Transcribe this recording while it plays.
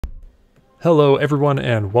Hello everyone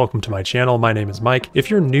and welcome to my channel. My name is Mike. If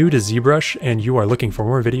you're new to Zbrush and you are looking for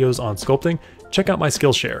more videos on sculpting, check out my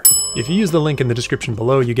Skillshare. If you use the link in the description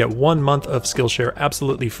below, you get 1 month of Skillshare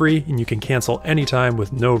absolutely free and you can cancel anytime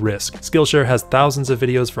with no risk. Skillshare has thousands of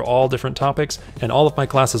videos for all different topics and all of my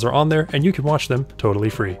classes are on there and you can watch them totally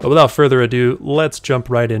free. But without further ado, let's jump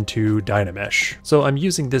right into Dynamesh. So I'm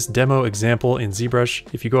using this demo example in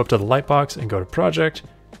Zbrush. If you go up to the lightbox and go to Project,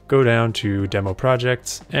 go down to Demo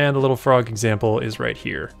Projects, and the little frog example is right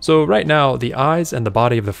here. So right now, the eyes and the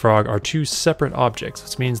body of the frog are two separate objects,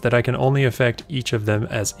 which means that I can only affect each of them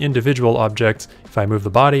as individual objects. If I move the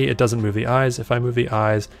body, it doesn't move the eyes. If I move the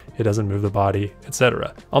eyes, it doesn't move the body,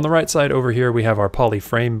 etc. On the right side over here, we have our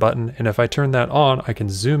polyframe button, and if I turn that on, I can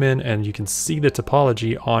zoom in and you can see the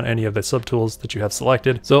topology on any of the subtools that you have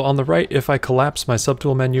selected. So on the right, if I collapse my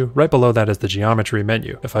subtool menu, right below that is the geometry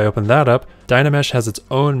menu. If I open that up, Dynamesh has its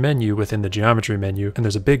own menu within the geometry menu, and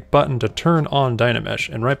there's a big button to turn on Dynamesh,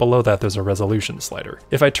 and right below that there's a resolution slider.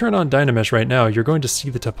 If I turn on Dynamesh right now, you're going to see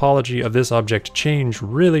the topology of this object change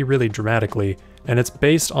really dramatically, and it's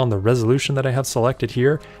based on the resolution that I have selected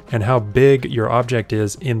here and how big your object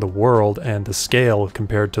is in the world and the scale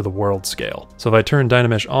compared to the world scale. So if I turn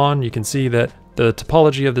Dynamesh on, you can see that the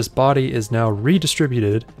topology of this body is now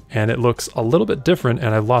redistributed and it looks a little bit different,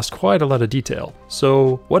 and I've lost quite a lot of detail.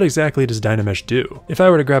 So what exactly does Dynamesh do? If I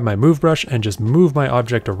were to grab my move brush and just move my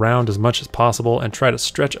object around as much as possible and try to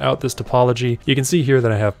stretch out this topology, you can see here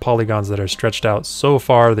that I have polygons that are stretched out so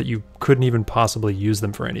far that you couldn't even possibly use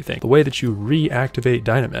them for anything. The way that you reactivate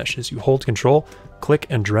Dynamesh is you hold Control, click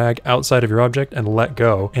and drag outside of your object and let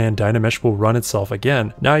go, and Dynamesh will run itself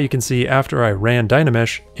again. Now you can see after I ran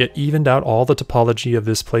Dynamesh, it evened out all the topology of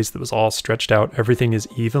this place that was all stretched out. Everything is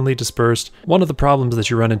evenly dispersed. One of the problems that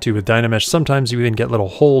you run into with Dynamesh, sometimes you even get little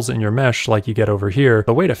holes in your mesh like you get over here.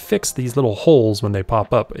 The way to fix these little holes when they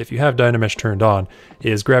pop up, if you have Dynamesh turned on,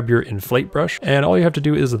 is grab your inflate brush, and all you have to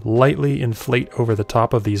do is lightly inflate over the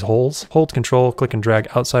top of these holes. Hold Control, click and drag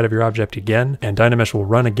outside of your object again, and Dynamesh will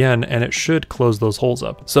run again, and it should close those holes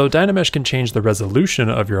up. So Dynamesh can change the resolution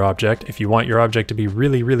of your object. If you want your object to be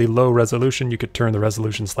really low resolution, you could turn the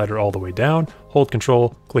resolution slider all the way down, hold Control,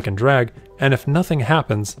 click and drag, and if nothing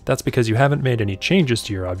happens, that's because you haven't made any changes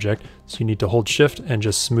to your object, so you need to hold Shift and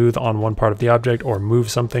just smooth on one part of the object or move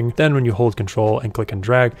something. Then when you hold Control and click and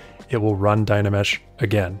drag, it will run Dynamesh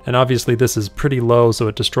again. And obviously this is pretty low, so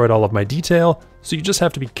it destroyed all of my detail, so you just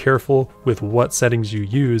have to be careful with what settings you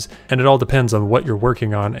use, and it all depends on what you're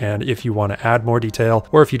working on and if you want to add more detail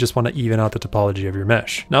or if you just want to even out the topology of your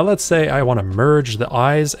mesh. Now let's say I want to merge the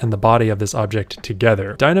eyes and the body of this object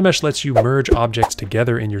together. Dynamesh lets you merge objects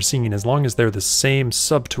together in your scene as long as they're the same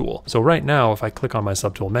subtool. So right now, if I click on my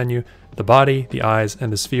subtool menu, the body, the eyes,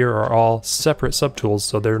 and the sphere are all separate subtools,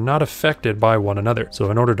 so they're not affected by one another.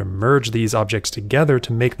 So in order to merge these objects together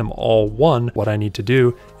to make them all one, what I need to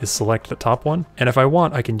do is select the top one. And if I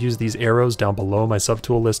want, I can use these arrows down below my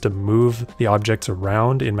subtool list to move the objects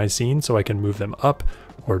around in my scene, so I can move them up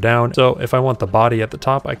or down. So if I want the body at the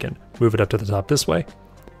top, I can move it up to the top this way.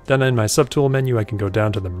 Then in my subtool menu, I can go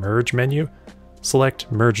down to the merge menu,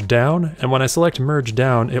 select merge down, and when I select merge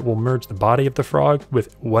down, it will merge the body of the frog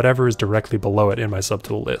with whatever is directly below it in my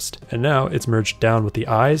subtool list. And now it's merged down with the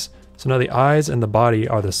eyes. So now the eyes and the body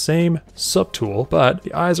are the same subtool, but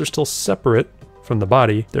the eyes are still separate from the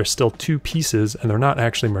body. They're still two pieces and they're not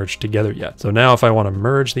actually merged together yet. So now if I want to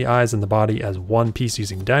merge the eyes and the body as one piece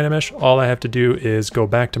using Dynamesh, all I have to do is go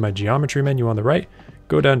back to my geometry menu on the right,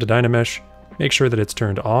 go down to Dynamesh, make sure that it's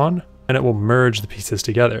turned on, and it will merge the pieces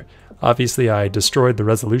together. Obviously, I destroyed the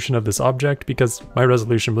resolution of this object because my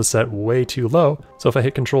resolution was set way too low. So if I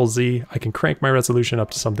hit Control Z, I can crank my resolution up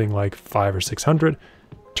to something like 500 or 600,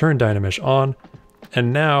 turn Dynamesh on,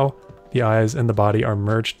 and now the eyes and the body are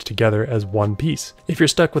merged together as one piece. If you're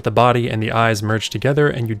stuck with the body and the eyes merged together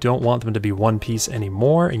and you don't want them to be one piece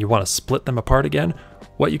anymore and you want to split them apart again,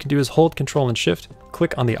 what you can do is hold Control and Shift,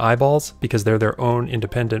 click on the eyeballs because they're their own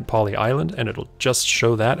independent poly island and it'll just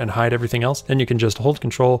show that and hide everything else. Then you can just hold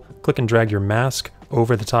Control, click and drag your mask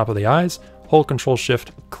over the top of the eyes, hold Control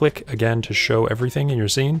Shift, click again to show everything in your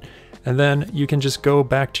scene, and then you can just go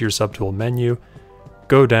back to your subtool menu,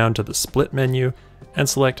 go down to the split menu, and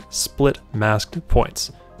select split masked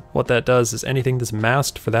points. What that does is anything that's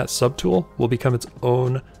masked for that subtool will become its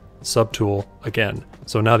own subtool again.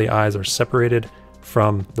 So now the eyes are separated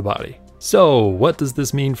from the body. So what does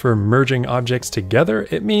this mean for merging objects together?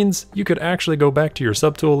 It means you could actually go back to your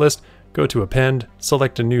subtool list, go to Append,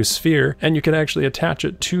 select a new sphere, and you can actually attach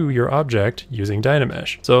it to your object using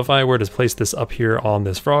Dynamesh. So if I were to place this up here on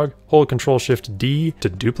this frog, hold Ctrl-Shift-D to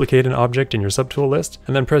duplicate an object in your subtool list,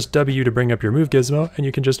 and then press W to bring up your move gizmo, and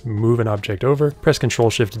you can just move an object over. Press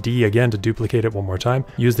Ctrl-Shift-D again to duplicate it one more time.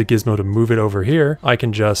 Use the gizmo to move it over here. I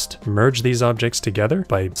can just merge these objects together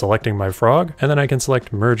by selecting my frog, and then I can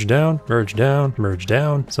select merge down, merge down, merge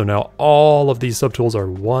down. So now all of these subtools are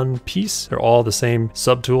one piece. They're all the same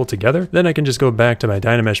subtool together. Then I can just go back to my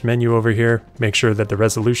Dynamesh menu over here, make sure that the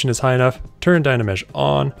resolution is high enough, turn Dynamesh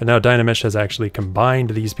on, but now Dynamesh has actually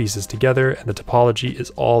combined these pieces together and the topology is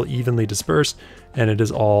all evenly dispersed and it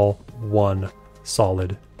is all one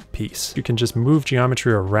solid piece. You can just move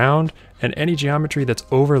geometry around, and any geometry that's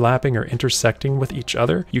overlapping or intersecting with each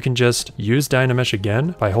other, you can just use Dynamesh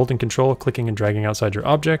again by holding Control, clicking and dragging outside your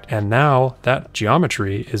object, and now that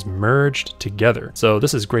geometry is merged together. So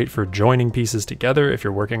this is great for joining pieces together if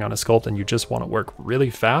you're working on a sculpt and you just want to work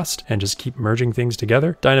really fast and just keep merging things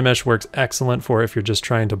together. Dynamesh works excellent for if you're just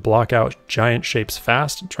trying to block out giant shapes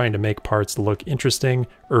fast, trying to make parts look interesting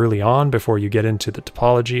early on before you get into the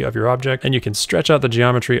topology of your object, and you can stretch out the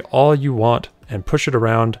geometry all you want and push it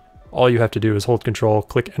around. All you have to do is hold Control,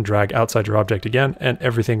 click and drag outside your object again, and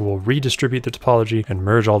everything will redistribute the topology and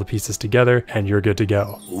merge all the pieces together, and you're good to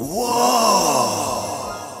go. Whoa!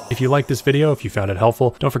 If you liked this video, if you found it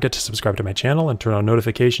helpful, don't forget to subscribe to my channel and turn on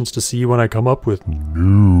notifications to see when I come up with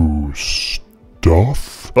new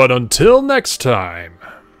stuff. But until next time,